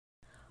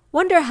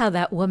Wonder how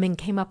that woman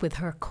came up with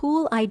her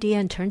cool idea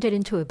and turned it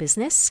into a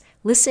business?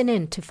 Listen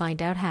in to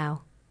find out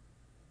how.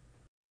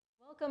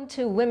 Welcome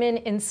to Women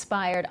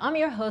Inspired. I'm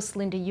your host,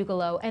 Linda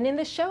Ugolo, and in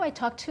the show I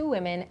talk to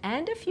women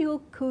and a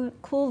few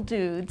cool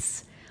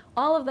dudes,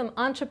 all of them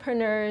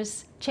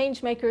entrepreneurs,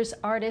 change makers,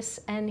 artists,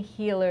 and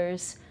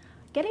healers,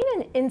 getting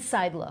an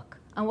inside look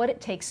on what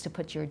it takes to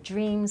put your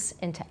dreams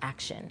into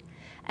action.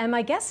 And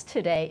my guest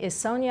today is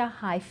Sonia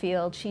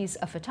Highfield. She's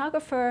a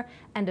photographer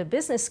and a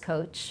business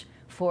coach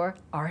for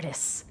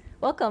artists.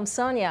 Welcome,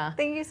 Sonia.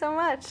 Thank you so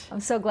much. I'm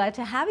so glad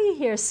to have you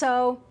here.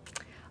 So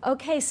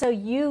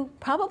you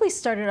probably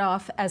started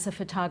off as a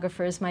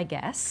photographer, is my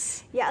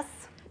guess. Yes.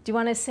 Do you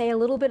want to say a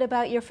little bit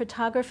about your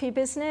photography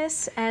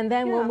business, and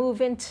then we'll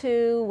move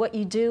into what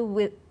you do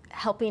with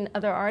helping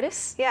other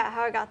artists? Yeah,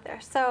 how I got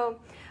there. So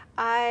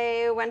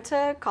I went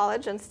to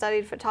college and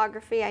studied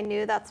photography. I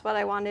knew that's what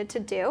I wanted to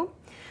do.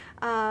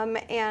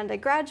 And I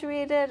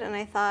graduated and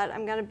I thought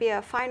I'm going to be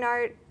a fine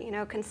art,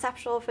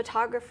 conceptual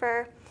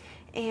photographer.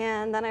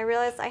 And then I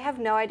realized I have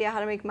no idea how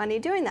to make money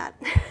doing that.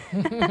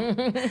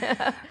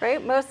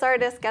 Right? Most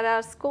artists get out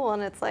of school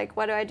and it's like,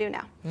 what do I do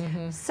now?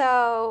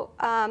 So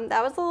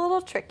that was a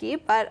little tricky,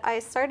 but I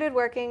started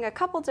working a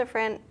couple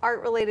different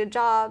art-related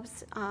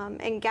jobs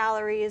in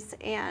galleries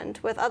and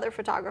with other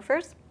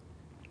photographers.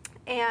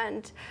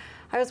 And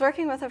I was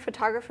working with a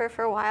photographer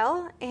for a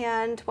while,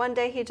 and one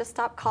day he just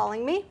stopped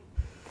calling me.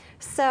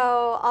 So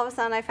all of a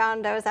sudden I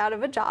found I was out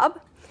of a job,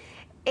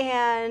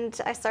 and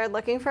I started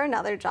looking for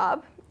another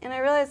job, and I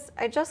realized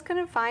I just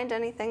couldn't find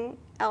anything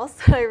else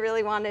that I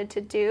really wanted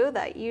to do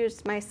that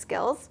used my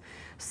skills.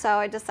 So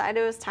I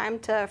decided it was time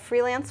to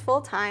freelance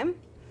full-time,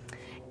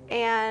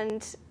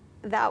 and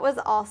that was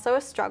also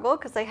a struggle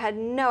because I had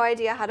no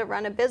idea how to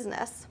run a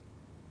business.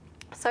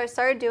 So I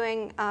started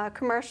doing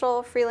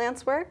commercial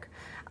freelance work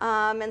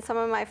and some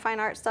of my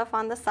fine art stuff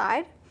on the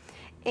side,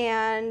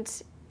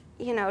 and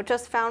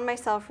just found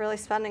myself really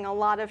spending a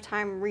lot of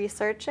time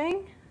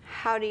researching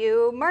how do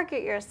you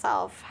market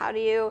yourself, how do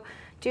you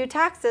do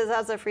taxes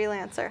as a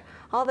freelancer,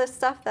 all this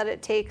stuff that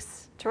it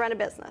takes to run a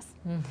business.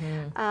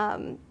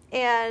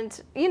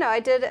 And I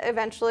did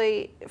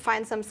eventually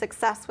find some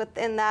success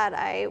within that.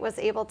 I was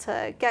able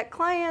to get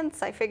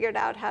clients, I figured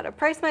out how to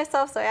price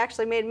myself, so I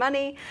actually made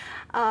money.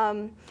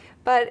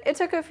 But it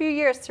took a few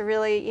years to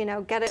really,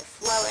 get it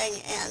flowing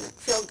and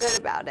feel good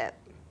about it.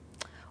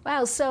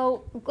 Wow,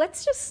 so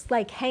let's just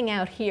hang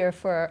out here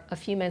for a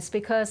few minutes,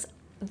 because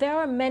there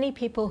are many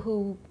people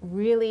who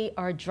really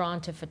are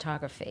drawn to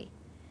photography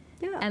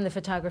and the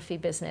photography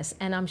business,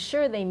 and I'm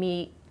sure they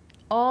meet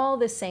all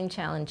the same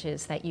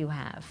challenges that you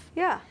have.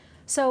 Yeah.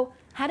 So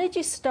how did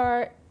you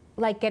start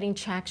getting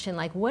traction?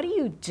 What do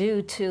you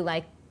do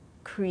to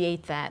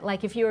create that?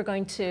 If you were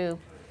going to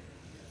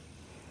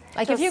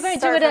if you're going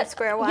to do it at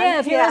square one. Yeah,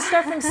 if you're going to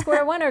start from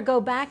square one or go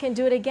back and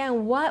do it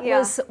again, what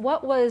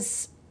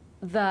was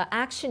the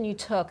action you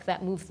took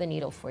that moved the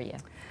needle for you?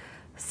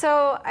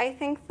 So I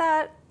think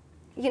that,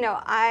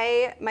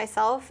 I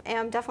myself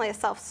am definitely a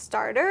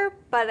self-starter,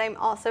 but I'm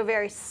also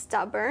very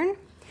stubborn.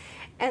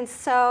 And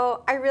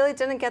so I really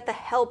didn't get the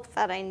help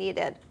that I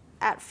needed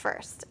at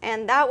first.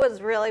 And that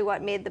was really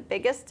what made the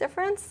biggest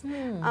difference,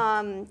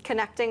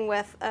 connecting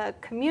with a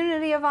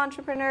community of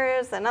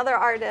entrepreneurs and other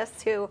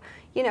artists who,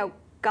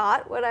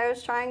 got what I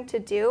was trying to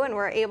do and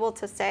were able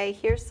to say,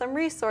 here's some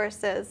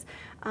resources,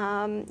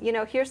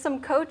 here's some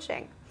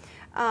coaching.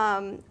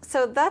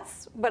 So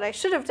that's what I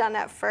should have done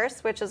at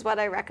first, which is what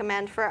I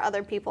recommend for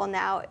other people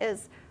now,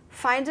 is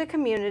find a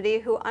community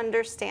who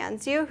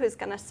understands you, who's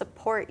going to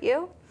support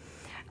you,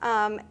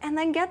 and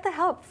then get the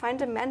help.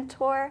 Find a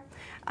mentor,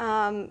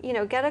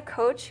 get a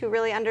coach who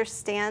really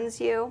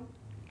understands you,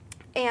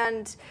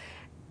 and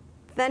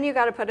then you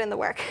got to put in the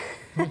work,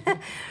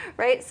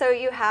 right? So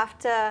you have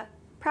to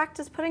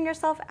practice putting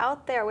yourself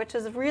out there, which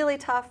is really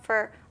tough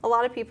for a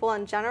lot of people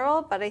in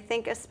general, but I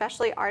think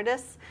especially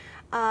artists.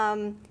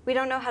 We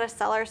don't know how to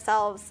sell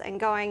ourselves,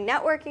 and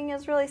networking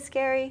is really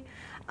scary.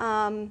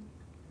 I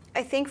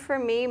think for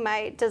me,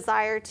 my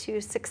desire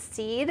to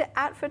succeed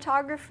at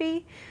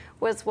photography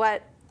was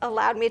what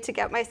allowed me to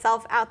get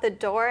myself out the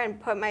door and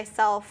put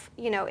myself,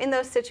 in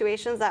those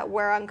situations that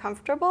were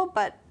uncomfortable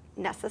but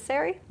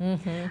necessary.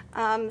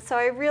 So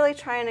I really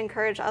try and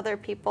encourage other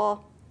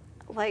people,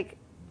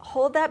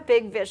 hold that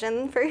big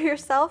vision for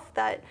yourself,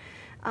 that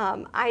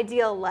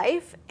ideal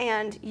life,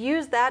 and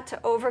use that to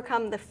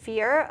overcome the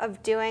fear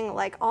of doing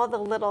all the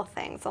little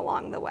things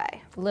along the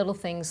way. Little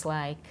things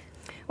like?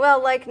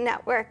 Well,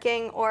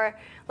 networking, or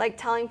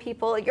telling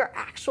people your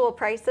actual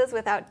prices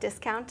without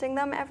discounting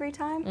them every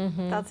time.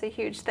 That's a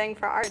huge thing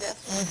for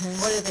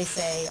artists. What do they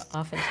say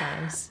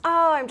oftentimes?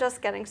 Oh, I'm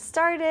just getting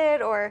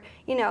started, or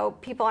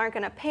people aren't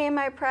going to pay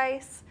my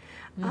price.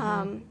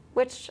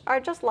 Which are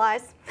just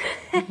lies.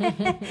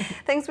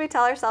 Things we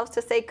tell ourselves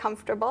to stay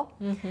comfortable.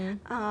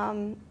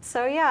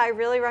 So yeah, I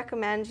really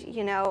recommend,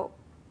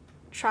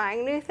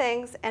 trying new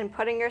things and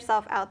putting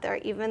yourself out there,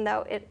 even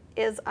though it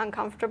is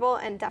uncomfortable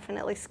and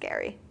definitely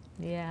scary.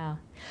 Yeah.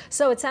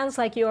 So it sounds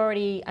like we've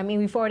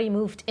already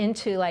moved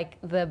into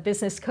the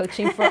business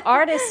coaching for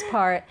artists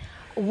part.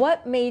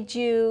 What made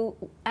you,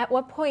 at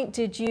what point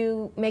did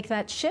you make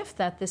that shift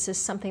that this is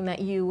something that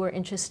you were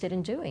interested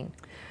in doing?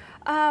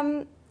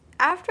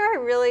 After I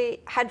really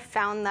had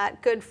found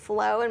that good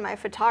flow in my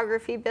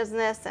photography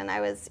business and I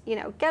was,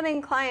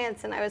 getting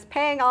clients and I was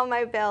paying all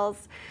my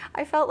bills,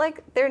 I felt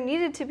like there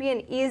needed to be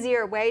an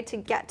easier way to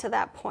get to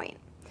that point.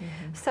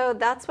 So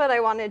that's what I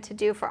wanted to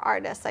do for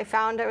artists. I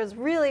found I was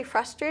really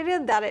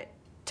frustrated that it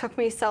took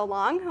me so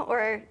long,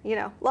 or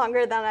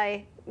longer than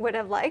I would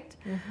have liked.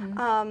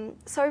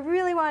 So I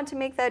really wanted to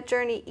make that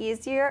journey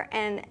easier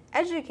and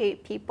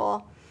educate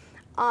people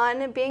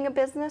on being a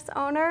business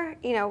owner,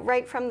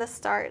 right from the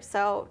start.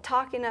 So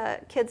talking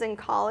to kids in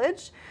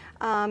college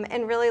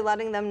and really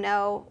letting them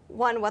know,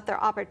 one, what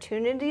their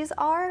opportunities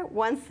are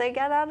once they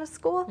get out of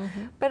school,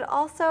 but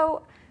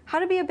also how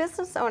to be a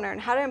business owner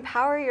and how to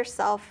empower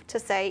yourself to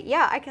say,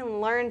 yeah, I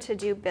can learn to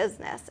do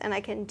business and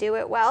I can do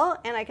it well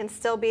and I can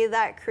still be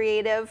that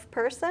creative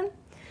person.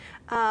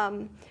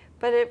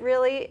 But it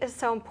really is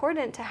so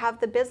important to have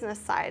the business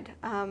side.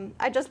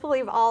 I just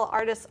believe all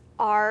artists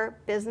are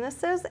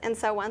businesses, and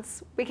so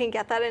once we can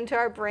get that into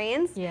our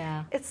brains,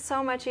 it's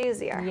so much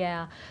easier.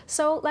 Yeah.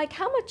 So like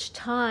how much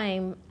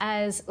time,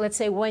 as let's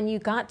say when you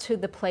got to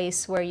the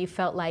place where you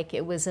felt like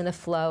it was in a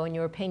flow and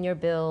you were paying your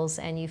bills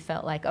and you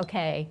felt like,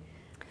 okay,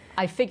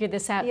 I figured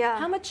this out.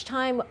 How much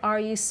time are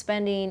you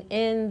spending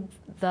in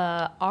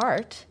the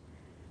art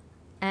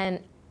and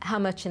how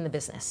much in the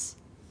business?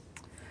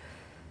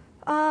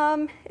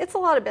 It's a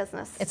lot of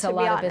business. It's a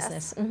lot of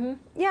business.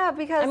 Yeah,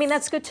 because I mean,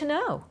 that's good to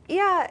know.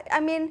 Yeah, I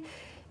mean,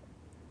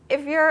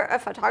 if you're a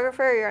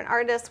photographer, you're an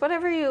artist,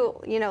 whatever you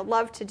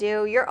love to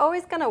do, you're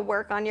always going to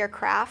work on your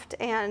craft.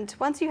 And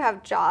once you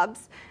have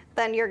jobs,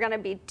 then you're going to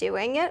be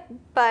doing it.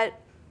 But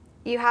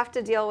you have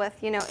to deal with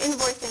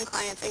invoicing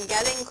clients and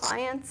getting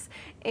clients,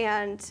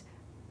 and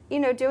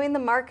doing the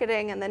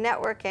marketing and the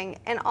networking,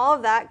 and all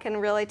of that can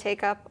really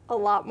take up a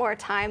lot more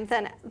time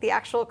than the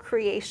actual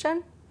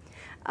creation.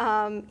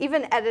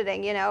 Even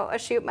editing, a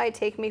shoot might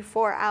take me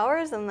 4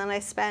 hours and then I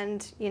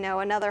spend,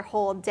 another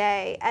whole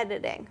day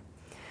editing.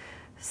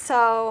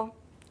 So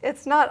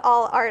it's not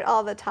all art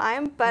all the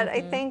time, but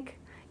I think,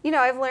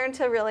 I've learned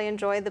to really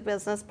enjoy the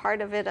business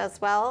part of it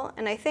as well.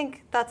 And I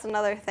think that's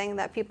another thing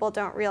that people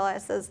don't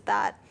realize is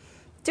that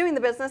doing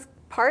the business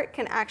part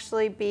can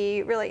actually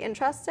be really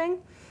interesting.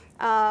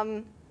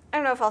 I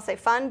don't know if I'll say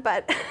fun,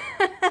 but,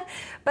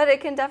 but it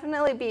can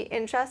definitely be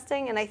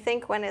interesting. And I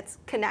think when it's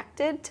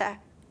connected to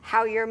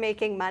how you're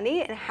making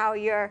money and how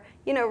you're,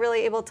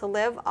 really able to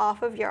live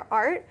off of your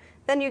art,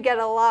 then you get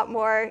a lot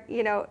more,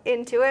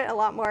 into it, a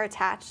lot more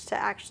attached to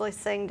actually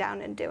sitting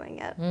down and doing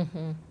it.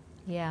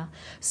 Yeah.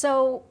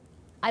 So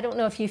I don't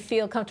know if you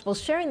feel comfortable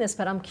sharing this,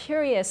 but I'm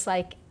curious,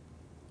 like,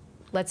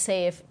 let's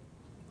say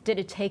did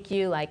it take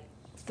you like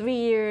 3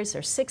 years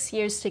or 6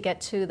 years to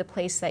get to the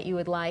place that you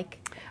would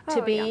like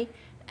to be? Yeah.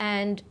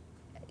 And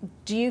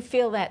do you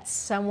feel that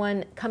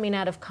someone coming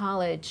out of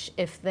college,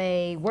 if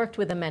they worked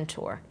with a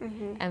mentor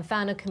and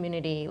found a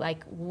community,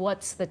 like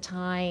what's the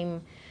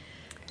time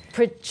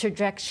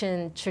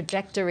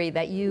trajectory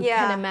that you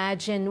can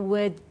imagine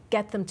would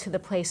get them to the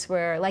place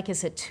where, like,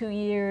 is it 2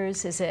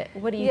 years? Is it,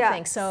 what do you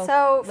think?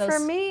 So for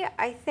me,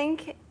 I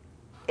think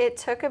it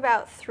took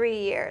about 3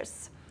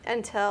 years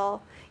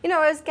until,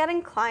 I was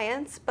getting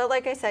clients, but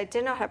like I said, I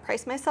didn't know how to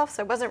price myself,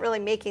 so I wasn't really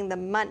making the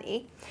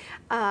money,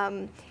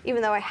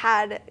 even though I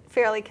had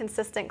fairly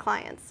consistent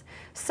clients.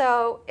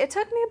 So it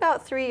took me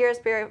about 3 years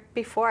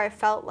before I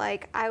felt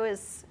like I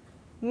was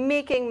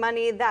making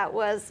money that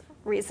was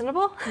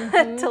reasonable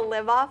to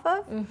live off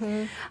of.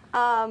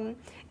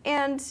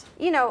 And,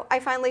 I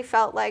finally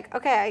felt like,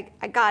 okay,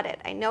 I got it.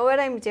 I know what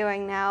I'm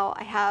doing now.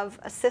 I have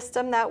a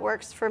system that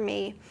works for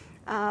me.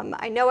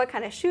 I know what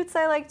kind of shoots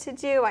I like to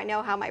do. I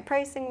know how my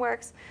pricing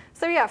works.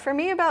 So yeah, for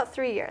me, about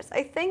 3 years.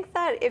 I think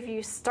that if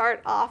you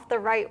start off the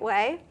right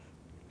way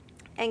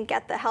and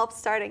get the help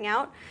starting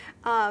out,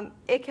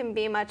 it can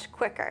be much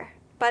quicker.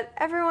 But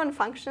everyone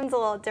functions a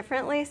little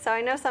differently. So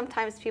I know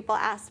sometimes people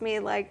ask me,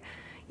 like,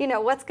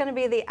 what's going to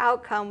be the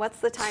outcome? What's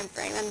the time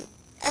frame? And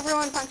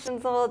everyone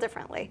functions a little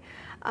differently.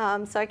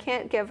 So I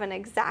can't give an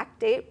exact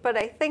date, but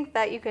I think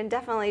that you can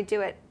definitely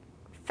do it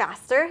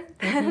faster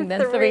than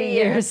 3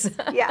 years.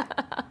 Yeah.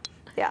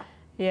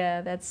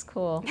 Yeah, that's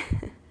cool.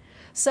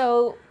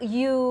 So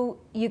you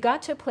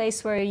got to a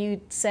place where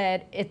you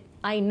said,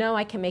 I know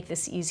I can make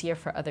this easier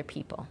for other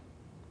people.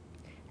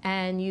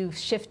 And you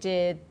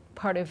shifted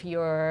part of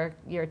your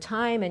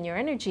time and your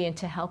energy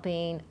into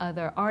helping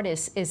other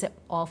artists. Is it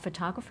all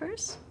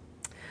photographers?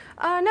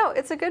 No,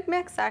 it's a good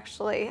mix,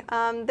 actually.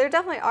 There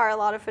definitely are a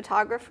lot of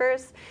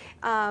photographers,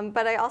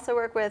 but I also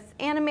work with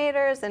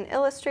animators and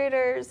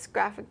illustrators,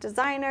 graphic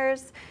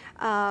designers,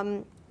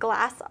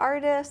 glass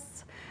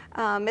artists.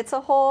 It's a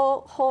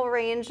whole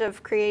range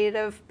of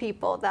creative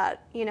people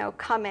that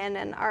come in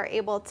and are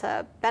able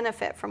to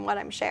benefit from what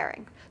I'm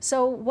sharing.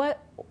 So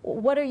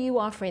what are you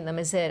offering them?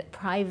 Is it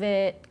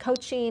private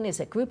coaching?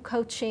 Is it group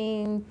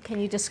coaching? Can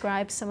you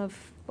describe some of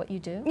what you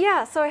do?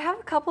 Yeah, so I have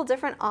a couple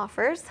different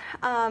offers.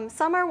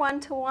 Some are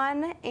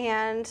one-to-one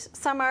and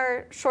some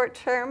are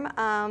short-term.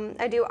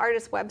 I do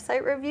artist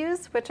website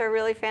reviews, which are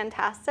really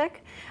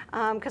fantastic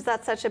because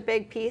that's such a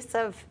big piece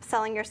of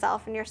selling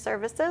yourself and your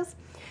services.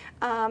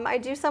 I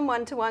do some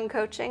one-to-one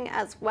coaching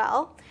as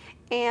well.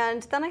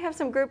 And then I have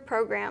some group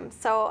programs.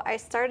 So I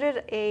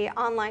started an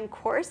online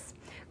course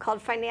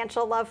called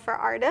Financial Love for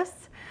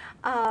Artists.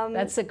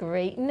 That's a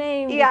great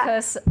name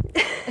because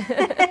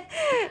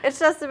it's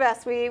just the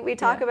best. We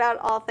talk about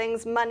all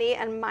things money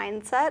and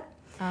mindset.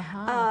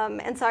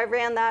 And so I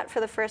ran that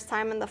for the first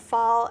time in the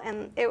fall,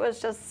 and it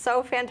was just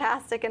so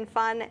fantastic and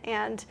fun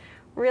and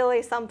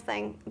really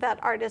something that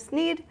artists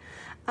need.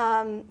 So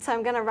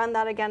I'm going to run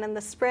that again in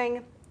the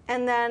spring.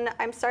 And then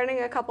I'm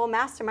starting a couple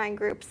mastermind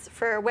groups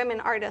for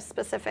women artists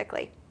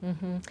specifically.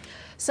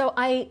 So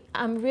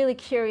I'm really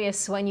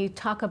curious when you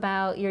talk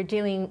about you're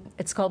dealing,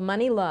 it's called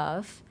Money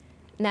Love.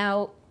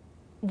 Now,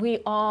 we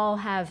all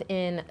have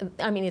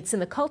it's in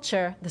the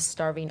culture, the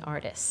starving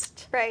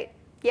artist. Right.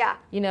 Yeah.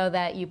 You know,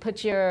 that you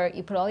put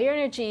all your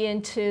energy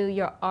into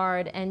your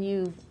art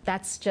and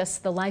that's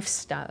just the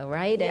lifestyle,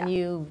 right? Yeah. And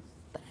you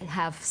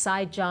have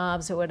side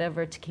jobs or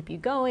whatever to keep you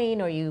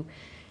going, or you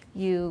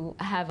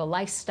have a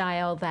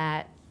lifestyle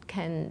that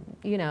can,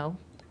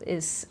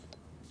 is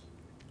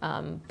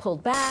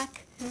pulled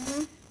back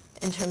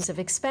in terms of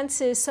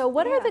expenses. So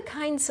what are the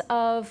kinds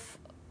of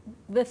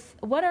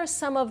what are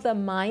some of the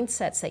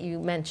mindsets that you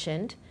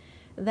mentioned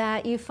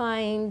that you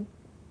find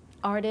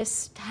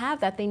artists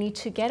have that they need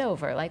to get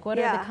over? Like, what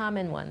are the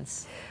common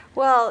ones?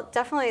 Well,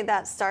 definitely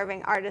that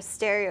starving artist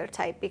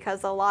stereotype,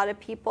 because a lot of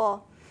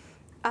people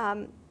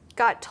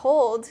got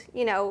told,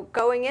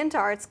 going into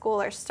art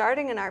school or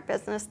starting an art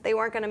business, they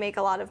weren't going to make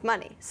a lot of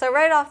money. So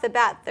right off the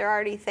bat, they're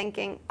already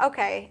thinking,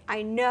 okay,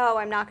 I know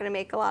I'm not going to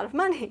make a lot of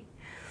money.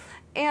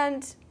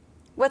 And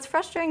what's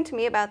frustrating to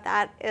me about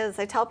that is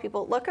I tell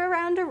people, look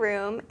around a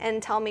room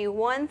and tell me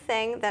one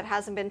thing that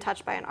hasn't been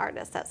touched by an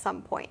artist at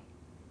some point.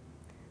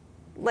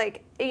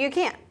 Like, you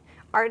can't.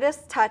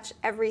 Artists touch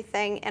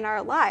everything in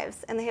our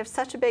lives, and they have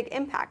such a big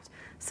impact.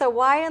 So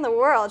why in the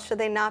world should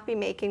they not be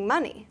making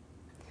money?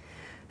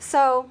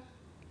 So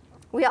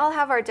we all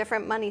have our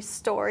different money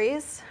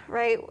stories,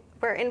 right?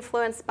 We're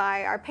influenced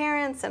by our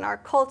parents and our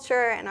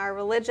culture and our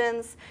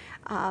religions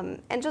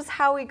and just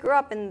how we grew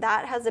up, and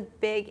that has a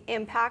big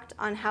impact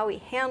on how we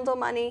handle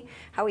money,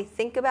 how we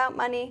think about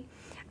money,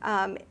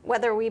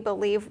 whether we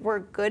believe we're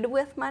good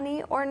with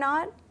money or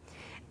not.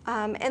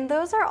 And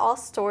those are all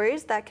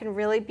stories that can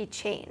really be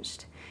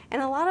changed.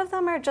 And a lot of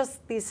them are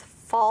just these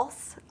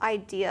false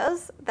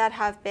ideas that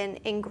have been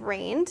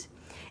ingrained.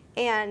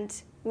 And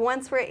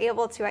once we're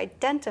able to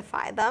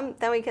identify them,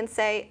 then we can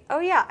say, oh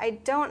yeah, I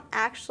don't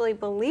actually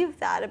believe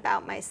that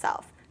about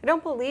myself. I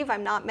don't believe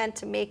I'm not meant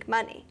to make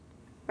money,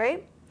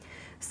 right?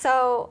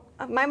 So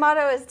my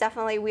motto is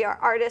definitely, we are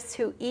artists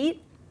who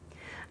eat.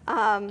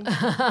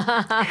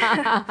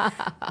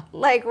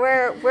 Like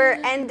we're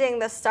ending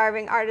the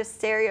starving artist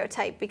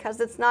stereotype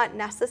because it's not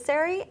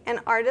necessary, and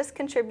artists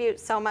contribute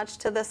so much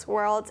to this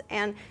world,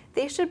 and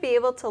they should be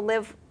able to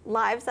live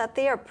lives that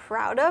they are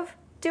proud of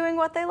doing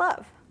what they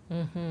love.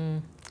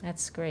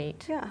 That's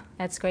great. Yeah.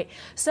 That's great.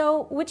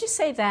 So would you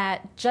say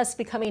that just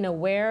becoming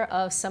aware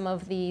of some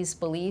of these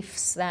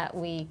beliefs that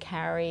we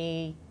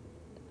carry,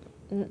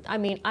 I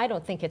mean, I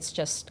don't think it's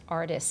just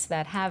artists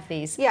that have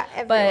these. Yeah,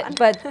 everyone.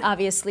 But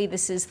obviously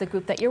this is the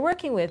group that you're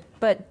working with.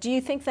 But do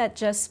you think that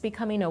just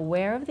becoming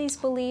aware of these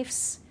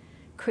beliefs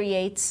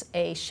creates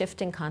a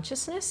shift in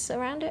consciousness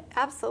around it?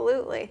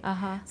 Absolutely.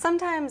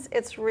 Sometimes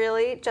it's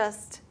really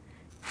just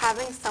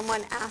having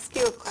someone ask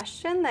you a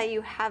question that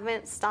you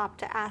haven't stopped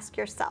to ask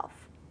yourself.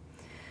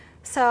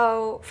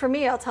 So for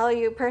me, I'll tell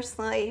you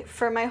personally,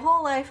 for my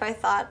whole life, I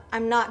thought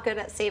I'm not good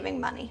at saving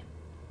money.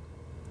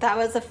 That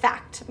was a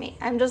fact to me.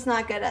 I'm just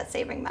not good at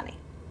saving money.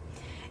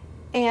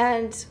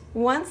 And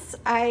once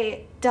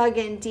I dug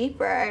in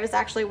deeper, I was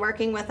actually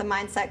working with a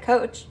mindset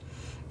coach.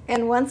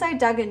 And once I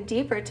dug in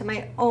deeper to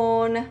my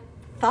own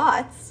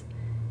thoughts,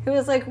 it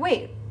was like,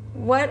 wait,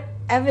 what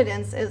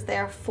evidence is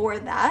there for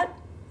that?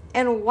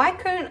 And why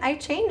couldn't I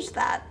change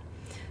that?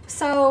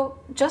 So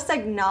just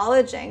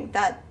acknowledging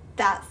that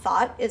that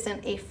thought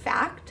isn't a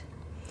fact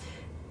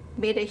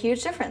made a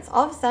huge difference.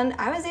 All of a sudden,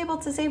 I was able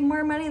to save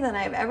more money than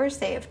I've ever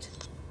saved.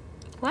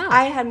 Wow.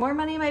 I had more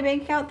money in my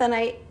bank account than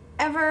I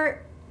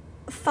ever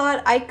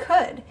thought I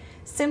could,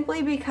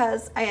 simply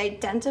because I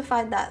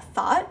identified that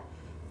thought,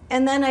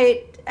 and then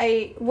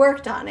I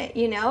worked on it,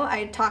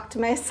 I talked to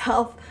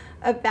myself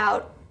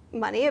about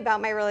money, about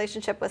my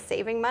relationship with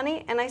saving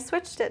money, and I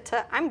switched it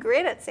to I'm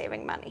great at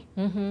saving money.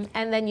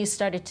 And then you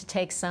started to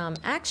take some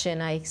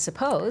action, I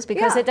suppose,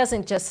 because it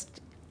doesn't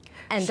just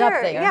end up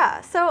there.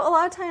 Yeah. So a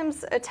lot of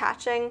times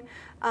attaching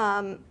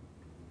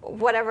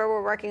whatever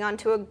we're working on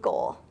to a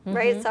goal,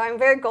 right? So I'm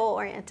very goal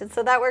oriented,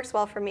 so that works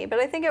well for me, but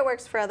I think it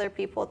works for other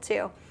people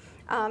too.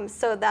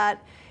 So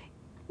that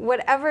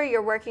whatever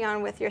you're working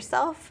on with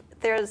yourself,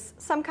 there's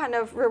some kind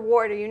of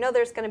reward, or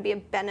there's going to be a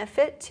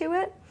benefit to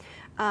it.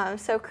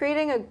 So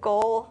creating a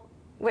goal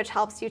which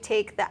helps you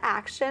take the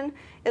action,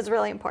 is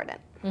really important.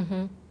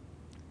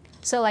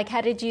 So like,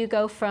 how did you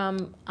go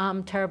from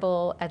I'm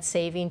terrible at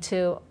saving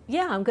to,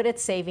 yeah, I'm good at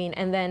saving,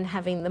 and then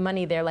having the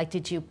money there? Like,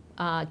 did you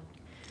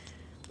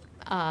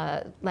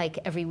like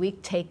every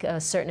week take a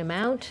certain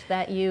amount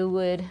that you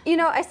would? You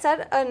know, I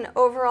set an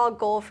overall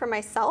goal for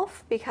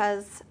myself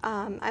because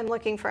I'm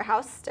looking for a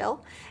house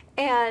still,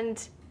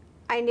 and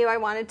I knew I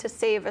wanted to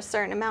save a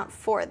certain amount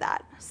for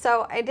that.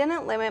 So I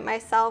didn't limit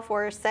myself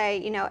or say,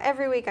 you know,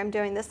 every week I'm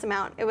doing this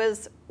amount. It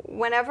was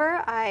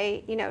whenever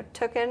I, you know,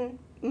 took in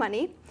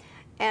money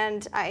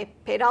and I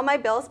paid all my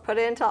bills, put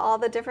it into all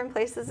the different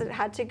places it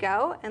had to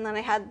go, and then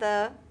I had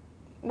the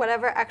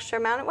whatever extra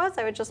amount it was,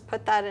 I would just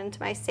put that into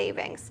my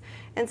savings.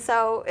 And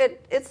so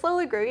it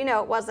slowly grew. You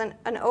know, it wasn't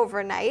an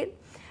overnight,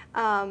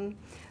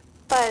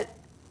 but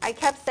I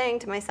kept saying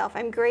to myself,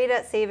 I'm great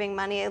at saving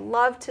money. I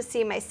love to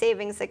see my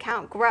savings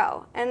account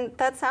grow. And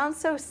that sounds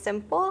so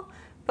simple,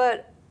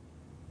 but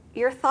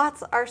your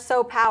thoughts are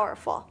so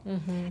powerful.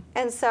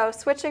 And so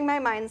switching my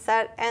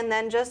mindset and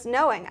then just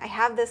knowing I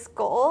have this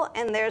goal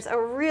and there's a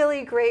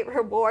really great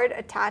reward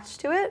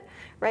attached to it,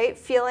 right?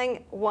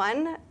 Feeling,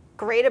 one,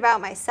 great about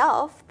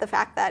myself, the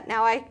fact that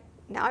now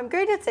I'm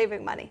great at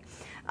saving money,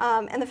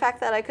 and the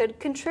fact that I could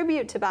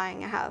contribute to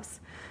buying a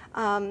house.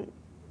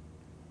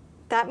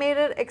 That made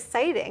it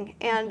exciting.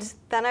 And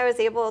then I was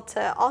able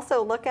to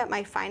also look at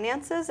my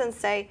finances and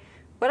say,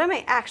 what am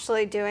I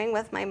actually doing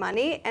with my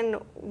money, and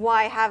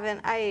why haven't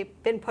I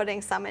been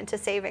putting some into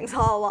savings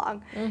all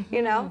along?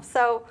 You know,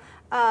 so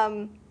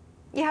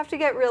you have to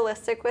get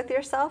realistic with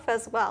yourself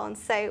as well and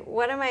say,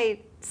 what am I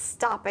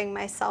stopping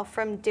myself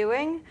from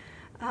doing?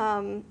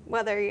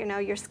 Whether, you know,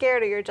 you're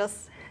scared or you're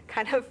just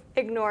kind of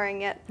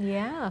ignoring it.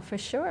 Yeah, for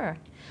sure.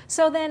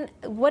 So then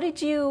what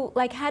did you,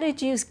 like, how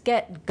did you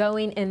get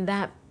going in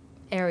that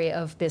area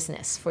of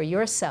business for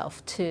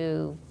yourself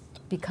to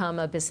become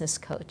a business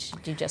coach?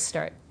 Did you just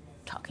start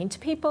talking to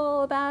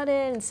people about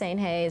it and saying,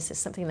 hey, is this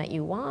something that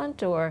you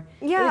want, or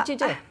what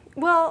did you do?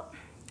 Well,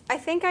 I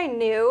think I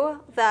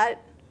knew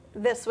that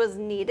this was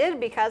needed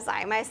because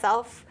I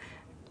myself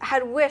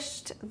had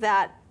wished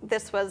that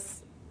this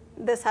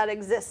had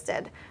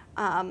existed.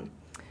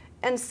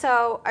 And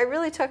so I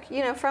really took,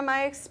 you know, from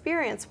my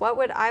experience, what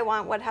would I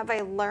want? What have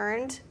I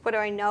learned? What do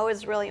I know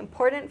is really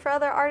important for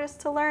other artists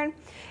to learn?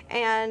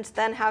 And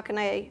then how can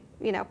I,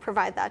 you know,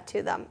 provide that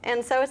to them?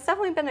 And so it's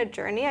definitely been a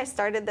journey. I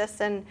started this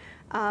in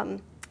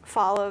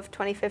fall of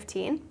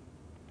 2015.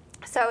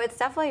 So it's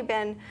definitely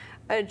been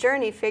a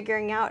journey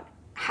figuring out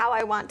how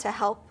I want to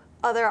help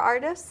other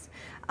artists,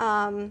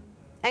 and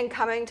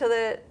coming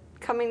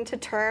to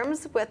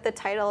terms with the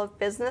title of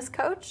business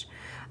coach,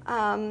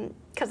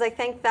 because I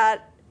think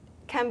that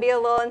can be a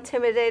little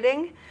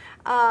intimidating,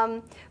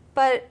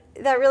 but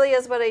that really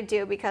is what I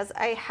do because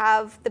I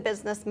have the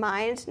business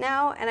mind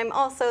now, and I'm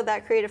also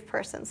that creative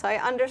person. So I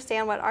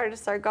understand what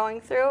artists are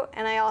going through,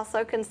 and I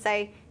also can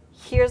say,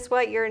 here's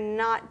what you're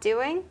not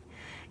doing,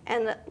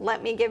 and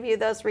let me give you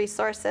those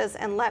resources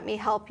and let me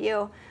help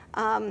you,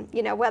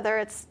 you know, whether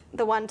it's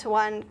the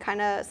one-to-one kind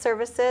of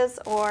services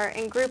or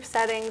in group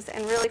settings,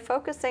 and really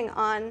focusing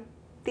on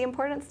the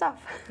important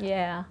stuff.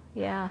 Yeah,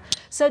 yeah.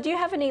 So do you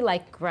have any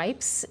like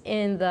gripes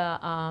in the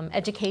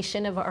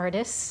education of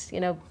artists, you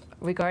know,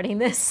 regarding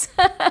this?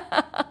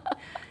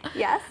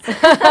 Yes.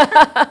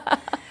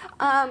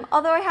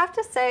 Although I have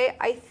to say,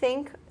 I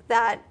think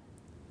that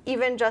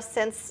even just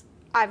since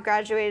I've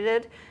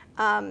graduated,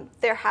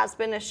 there has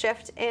been a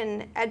shift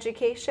in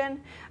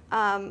education.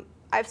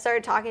 I've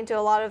started talking to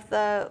a lot of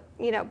the,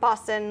 you know,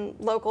 Boston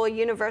local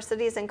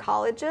universities and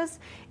colleges,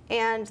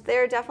 and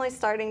they're definitely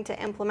starting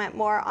to implement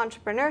more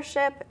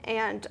entrepreneurship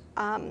and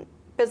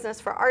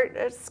business for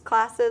artists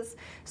classes.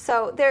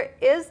 So there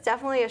is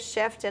definitely a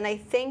shift, and I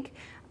think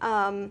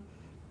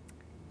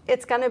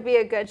it's going to be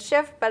a good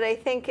shift, but I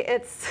think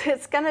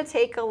it's going to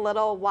take a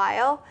little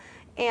while.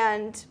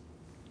 And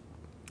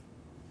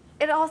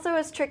it also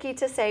is tricky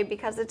to say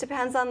because it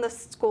depends on the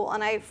school,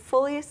 and I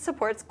fully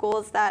support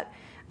schools that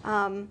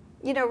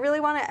you know, really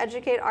want to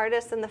educate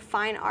artists in the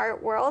fine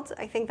art world.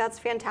 I think that's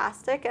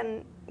fantastic,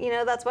 and you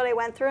know, that's what I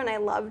went through and I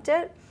loved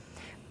it.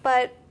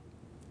 But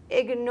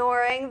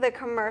ignoring the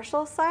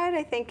commercial side,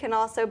 I think, can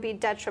also be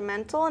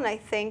detrimental, and I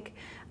think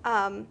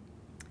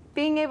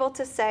being able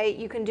to say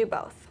you can do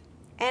both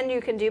and you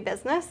can do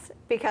business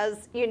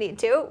because you need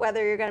to,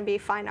 whether you're going to be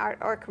fine art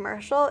or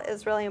commercial,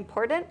 is really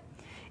important.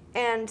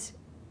 And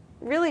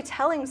really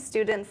telling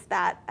students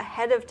that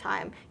ahead of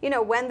time, you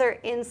know, when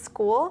they're in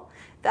school,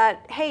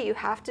 that, hey, you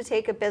have to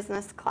take a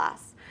business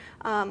class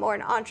or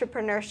an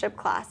entrepreneurship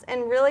class,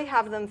 and really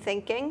have them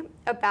thinking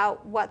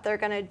about what they're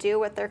going to do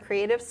with their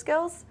creative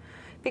skills.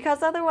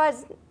 Because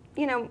otherwise,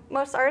 you know,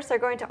 most artists are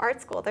going to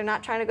art school. They're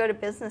not trying to go to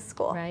business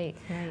school. Right,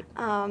 right.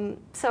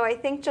 So I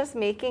think just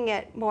making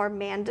it more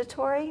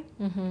mandatory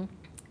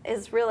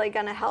is really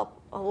going to help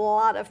a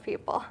lot of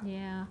people.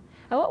 Yeah.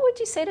 And what would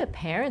you say to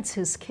parents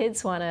whose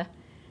kids want to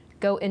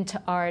go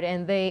into art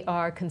and they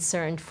are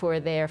concerned for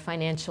their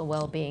financial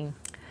well-being?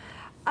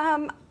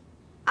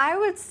 I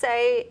would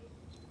say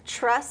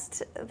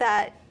trust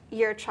that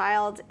your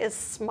child is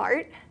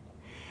smart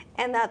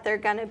and that they're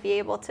going to be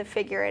able to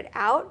figure it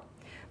out.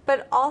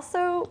 But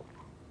also,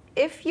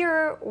 if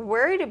you're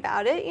worried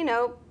about it, you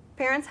know,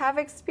 parents have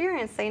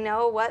experience. They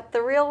know what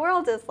the real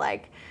world is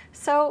like.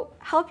 So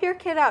help your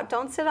kid out.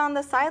 Don't sit on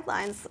the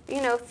sidelines.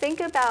 You know, think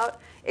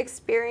about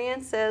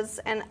experiences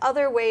and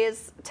other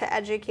ways to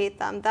educate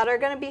them that are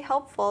going to be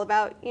helpful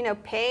about, you know,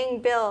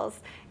 paying bills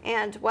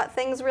and what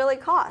things really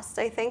cost.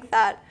 I think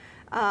that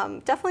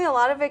definitely a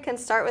lot of it can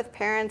start with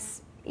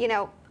parents, you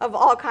know, of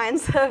all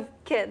kinds of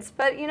kids,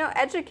 but, you know,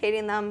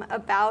 educating them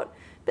about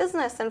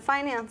business and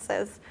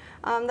finances.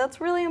 That's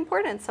really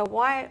important. So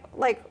why,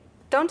 like,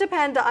 don't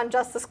depend on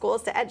just the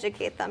schools to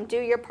educate them. Do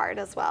your part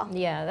as well.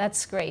 Yeah,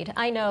 that's great.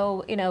 I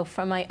know, you know,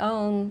 from my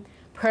own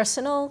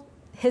personal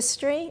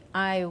history,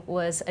 I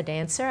was a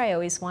dancer. I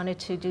always wanted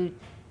to do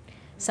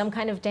some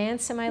kind of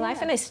dance in my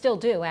life, and I still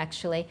do,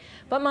 actually.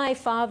 But my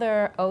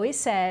father always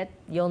said,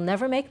 you'll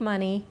never make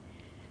money,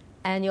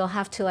 and you'll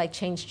have to, like,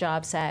 change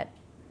jobs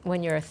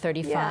when you're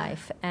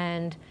 35.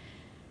 And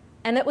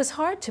it was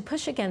hard to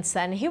push against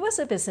that. And he was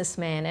a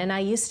businessman, and I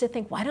used to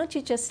think, why don't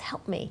you just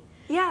help me?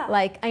 Yeah.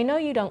 Like, I know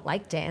you don't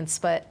like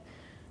dance,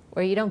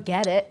 or you don't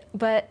get it,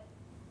 but,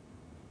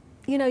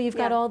 you know, you've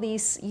got all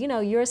these, you know,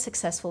 you're a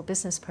successful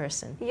business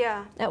person.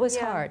 Yeah. That was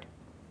hard.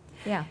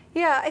 Yeah.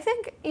 Yeah, I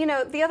think, you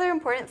know, the other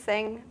important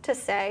thing to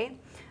say,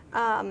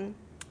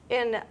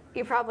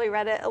 you probably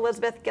read it,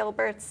 Elizabeth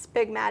Gilbert's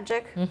Big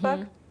Magic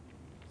book.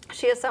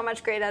 She has so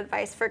much great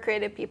advice for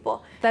creative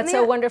people. That's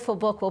a wonderful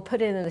book. We'll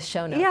put it in the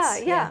show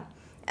notes. Yeah.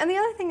 And the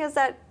other thing is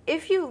that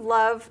if you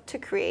love to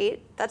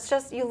create, that's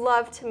just, you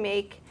love to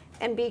make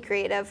and be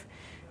creative,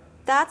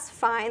 that's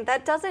fine.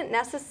 That doesn't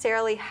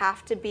necessarily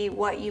have to be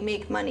what you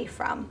make money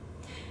from.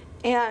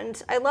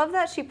 And I love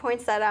that she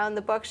points that out in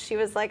the book. She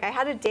was like, I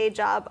had a day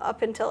job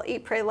up until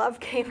Eat, Pray,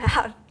 Love came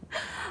out.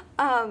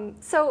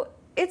 So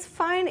it's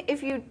fine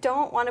if you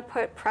don't want to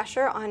put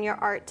pressure on your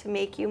art to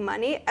make you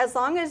money, as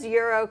long as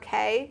you're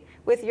okay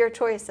with your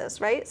choices,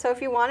 right? So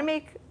if you want to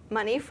make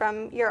money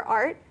from your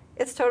art,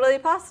 it's totally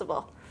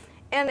possible.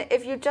 And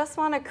if you just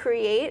want to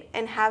create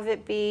and have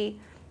it be,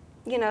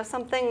 you know,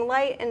 something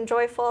light and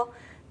joyful,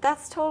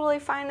 that's totally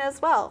fine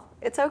as well.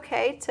 It's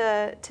okay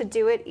to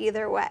do it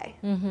either way.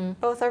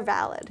 Both are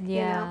valid. Yeah,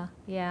 you know?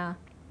 Yeah,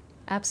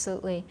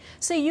 absolutely.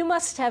 So you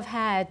must have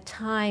had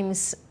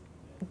times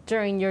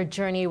during your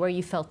journey where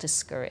you felt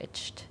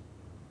discouraged.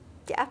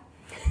 Yeah.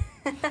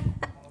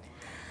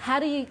 How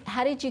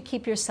did you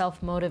keep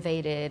yourself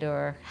motivated,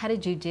 or how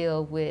did you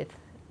deal with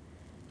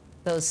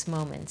those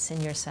moments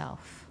in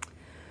yourself?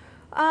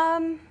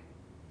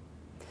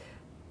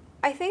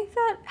 I think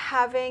that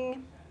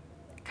having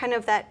kind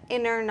of that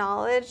inner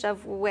knowledge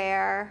of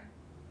where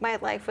my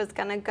life was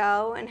going to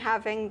go and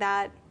having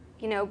that,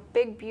 you know,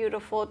 big,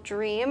 beautiful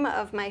dream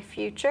of my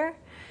future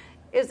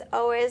is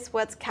always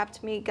what's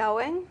kept me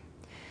going.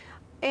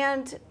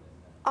 And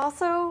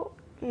also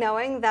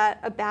knowing that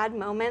a bad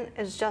moment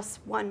is just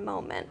one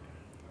moment.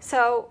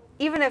 So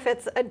even if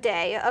it's a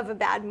day of a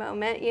bad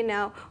moment, you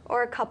know,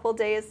 or a couple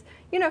days,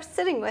 you know,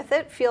 sitting with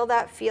it, feel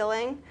that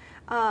feeling,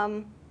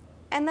 and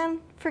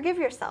then forgive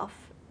yourself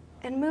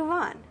and move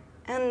on.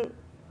 And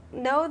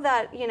know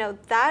that, you know,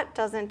 that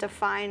doesn't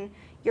define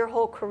your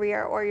whole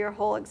career or your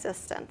whole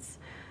existence.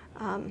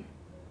 And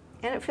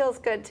it feels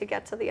good to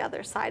get to the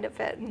other side of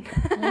it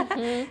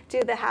and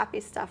do the happy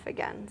stuff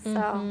again.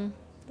 So,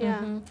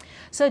 yeah.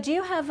 So do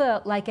you have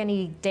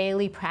any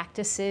daily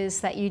practices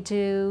that you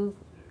do,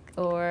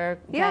 or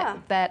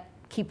that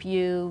keep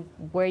you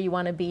where you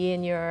want to be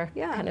in your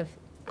kind of,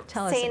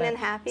 tell us about Sane and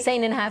happy.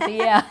 Sane and happy,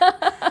 yeah.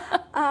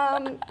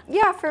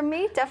 Yeah, for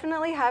me,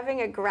 definitely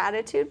having a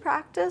gratitude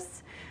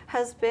practice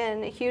has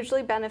been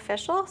hugely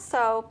beneficial.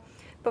 So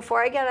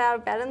before I get out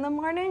of bed in the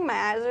morning, my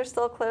eyes are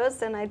still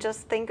closed, and I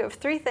just think of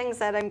 3 things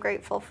that I'm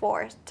grateful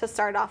for to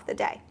start off the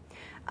day.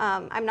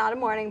 I'm not a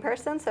morning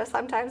person, so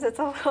sometimes it's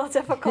a little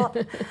difficult.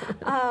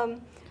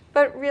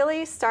 But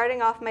really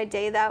starting off my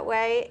day that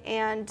way,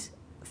 and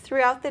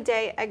throughout the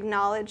day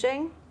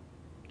acknowledging,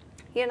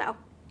 you know,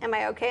 am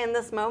I okay in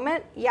this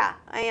moment? Yeah,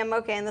 I am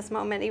okay in this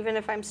moment, even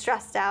if I'm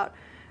stressed out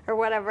or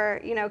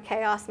whatever, you know,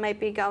 chaos might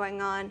be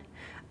going on.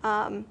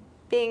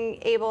 Being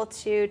able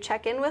to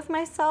check in with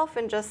myself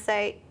and just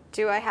say,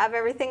 do I have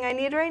everything I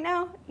need right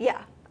now?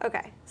 Yeah,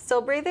 okay.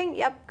 Still breathing?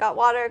 Yep, got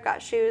water,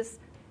 got shoes.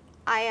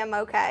 I am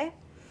okay.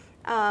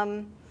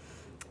 And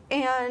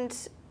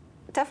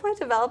definitely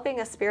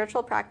developing a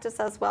spiritual practice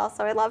as well.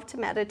 So I love to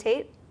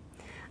meditate.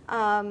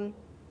 And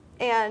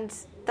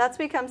that's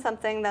become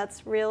something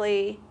that's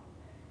really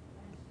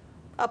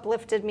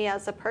uplifted me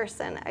as a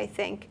person, I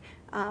think,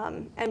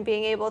 and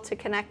being able to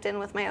connect in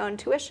with my own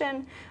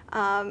intuition,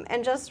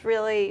 and just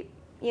really,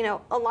 you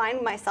know,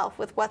 align myself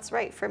with what's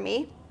right for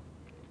me.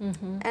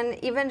 And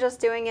even just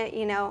doing it,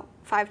 you know,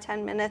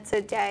 5-10 minutes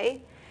a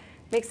day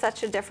makes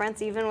such a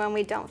difference, even when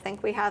we don't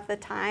think we have the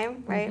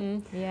time,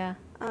 right? Yeah.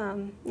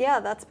 Yeah,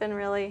 that's been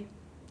really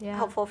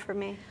helpful for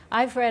me.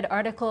 I've read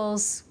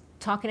articles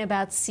talking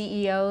about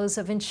CEOs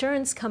of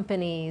insurance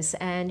companies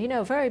and,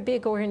 very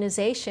big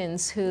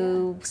organizations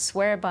who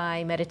swear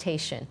by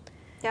meditation.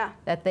 Yeah.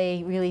 That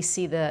they really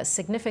see the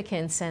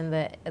significance and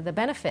the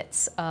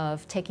benefits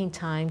of taking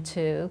time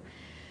to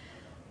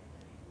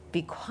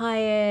be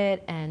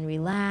quiet and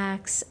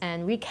relax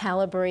and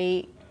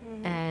recalibrate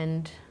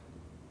and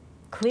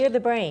clear the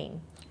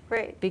brain.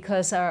 Right.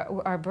 Because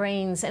our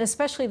brains, and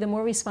especially the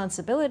more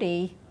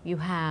responsibility you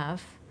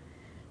have,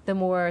 the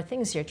more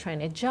things you're trying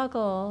to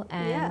juggle,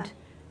 and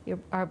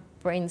our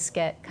brains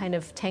get kind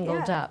of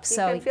tangled up.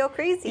 So you can feel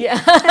crazy.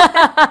 Yeah.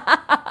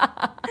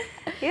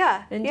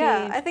 Yeah. Indeed.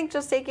 Yeah. I think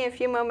just taking a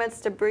few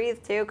moments to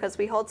breathe too, because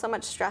we hold so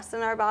much stress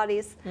in our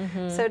bodies.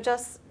 So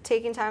just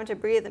taking time to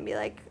breathe and be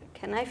like,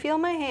 can I feel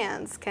my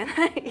hands? Can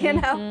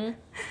I,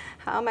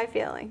 how am I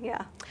feeling?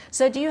 Yeah.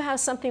 So do you have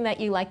something that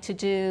you like to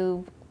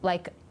do,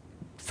 like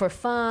for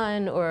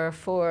fun or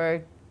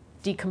for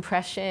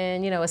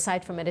decompression,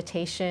 aside from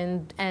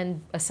meditation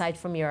and aside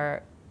from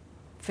your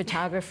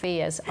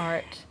photography as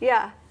art?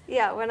 Yeah,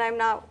 when I'm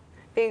not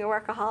being a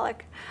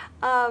workaholic.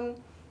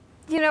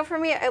 For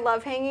me, I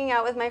love hanging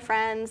out with my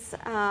friends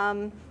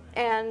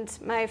and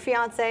my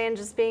fiance and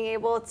just being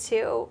able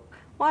to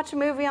watch a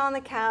movie on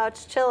the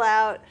couch, chill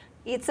out,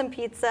 eat some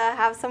pizza,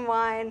 have some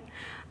wine,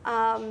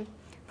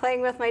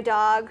 playing with my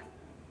dog.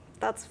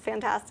 That's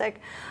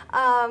fantastic.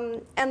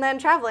 And then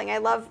traveling. I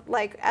love,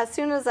 as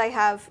soon as I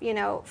have,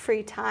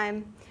 free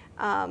time,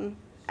 I'm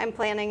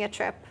planning a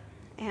trip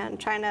and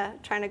trying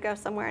to go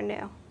somewhere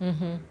new.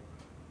 Mm-hmm.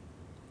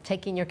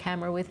 Taking your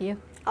camera with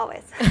you?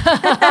 Always.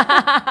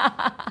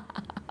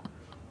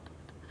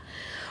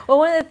 Well,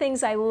 one of the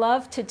things I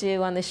love to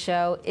do on the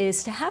show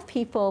is to have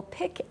people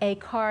pick a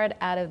card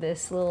out of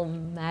this little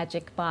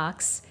magic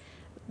box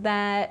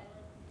that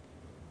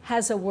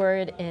has a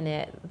word in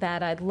it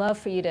that I'd love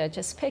for you to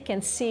just pick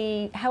and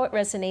see how it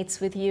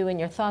resonates with you and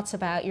your thoughts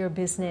about your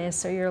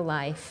business or your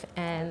life,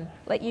 and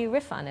let you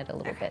riff on it a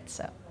little bit.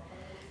 So.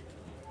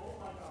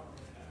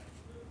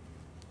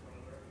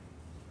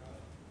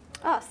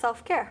 Oh,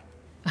 self-care.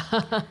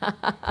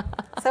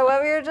 So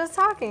what we were just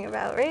talking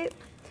about, right?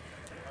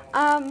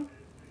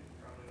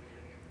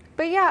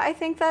 But yeah, I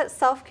think that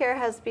self-care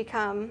has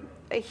become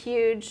a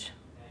huge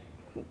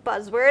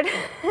buzzword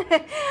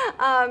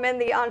in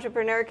the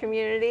entrepreneur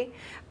community.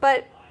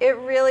 But it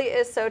really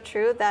is so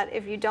true that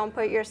if you don't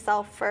put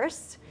yourself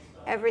first,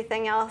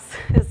 everything else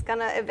is going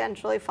to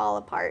eventually fall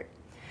apart.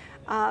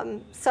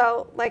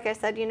 So like I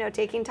said,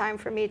 taking time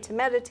for me to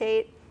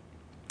meditate,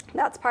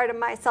 that's part of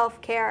my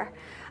self-care.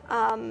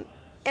 And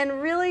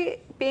really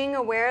being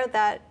aware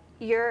that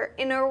your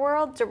inner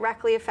world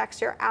directly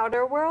affects your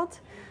outer world.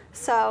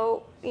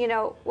 So,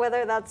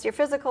 whether that's your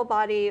physical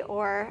body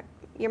or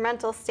your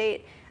mental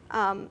state,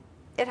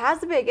 it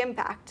has a big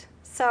impact.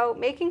 So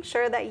making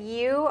sure that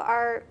you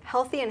are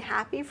healthy and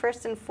happy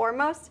first and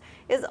foremost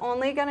is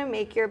only going to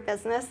make your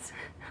business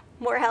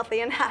more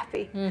healthy and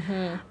happy.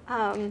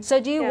 Mm-hmm. So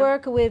do you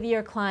work with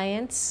your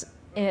clients,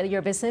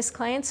 your business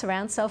clients,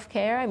 around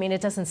self-care? I mean,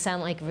 it doesn't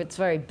sound like it's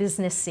very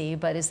businessy,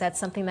 but is that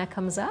something that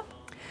comes up?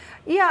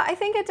 Yeah, I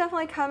think it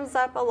definitely comes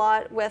up a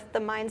lot with the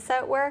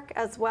mindset work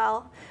as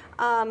well.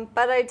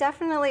 But I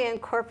definitely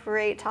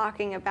incorporate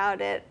talking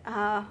about it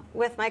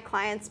with my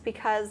clients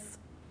because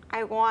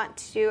I want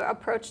to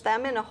approach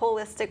them in a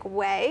holistic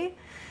way,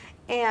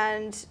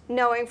 and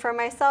knowing for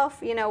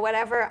myself,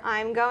 whatever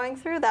I'm going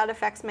through, that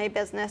affects my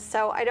business.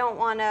 So I don't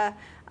want to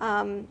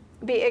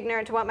be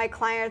ignorant to what my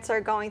clients are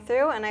going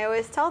through, and I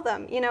always tell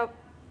them,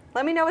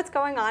 let me know what's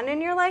going on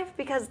in your life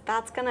because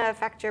that's going to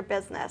affect your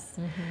business.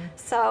 Mm-hmm.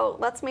 So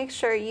let's make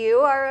sure you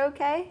are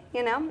okay,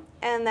 and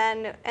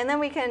then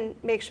we can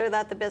make sure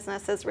that the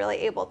business is really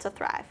able to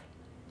thrive.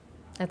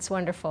 That's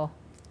wonderful.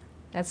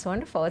 That's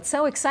wonderful. It's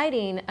so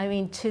exciting. I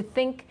mean, to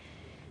think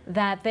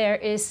that there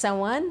is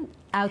someone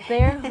out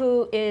there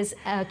who is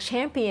a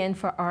champion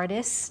for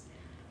artists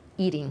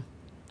eating.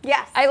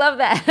 Yes. I love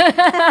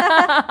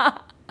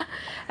that.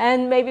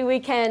 And maybe we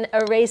can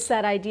erase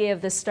that idea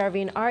of the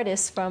starving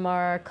artist from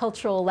our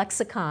cultural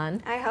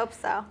lexicon. I hope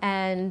so.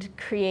 And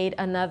create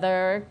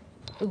another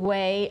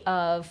way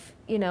of,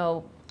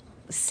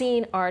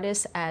 seeing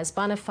artists as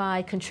bona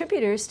fide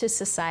contributors to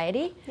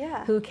society,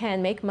 who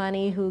can make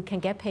money, who can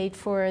get paid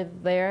for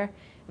their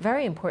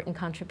very important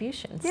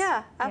contributions.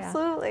 Yeah,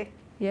 absolutely.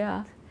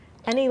 Yeah.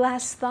 Any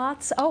last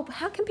thoughts? Oh,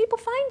 how can people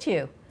find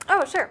you?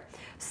 Oh, sure.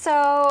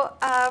 So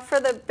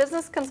for the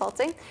business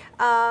consulting,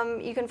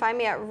 you can find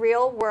me at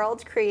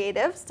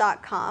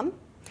realworldcreatives.com.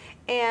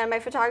 And my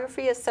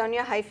photography is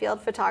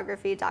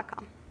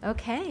soniahighfieldphotography.com.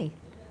 Okay.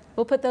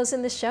 We'll put those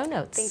in the show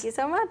notes. Thank you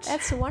so much.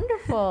 That's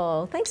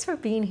wonderful. Thanks for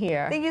being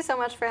here. Thank you so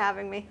much for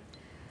having me.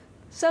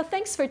 So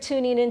thanks for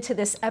tuning into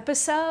this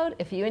episode.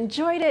 If you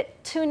enjoyed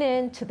it, tune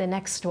in to the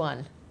next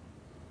one.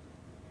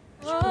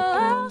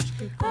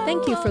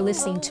 Thank you for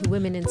listening to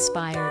Women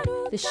Inspired.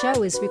 The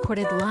show is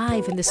recorded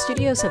live in the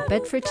studios of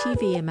Bedford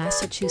TV in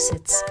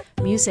Massachusetts.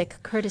 Music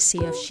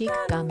courtesy of Sheikh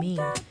Gamin.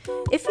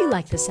 If you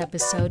like this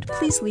episode,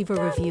 please leave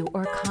a review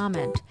or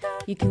comment.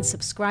 You can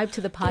subscribe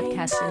to the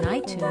podcast in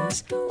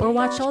iTunes or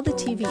watch all the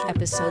TV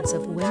episodes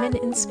of Women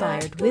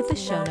Inspired with the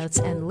show notes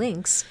and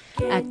links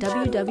at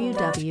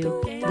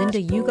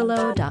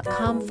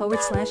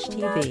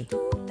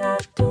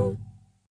www.lindaugalo.com/TV.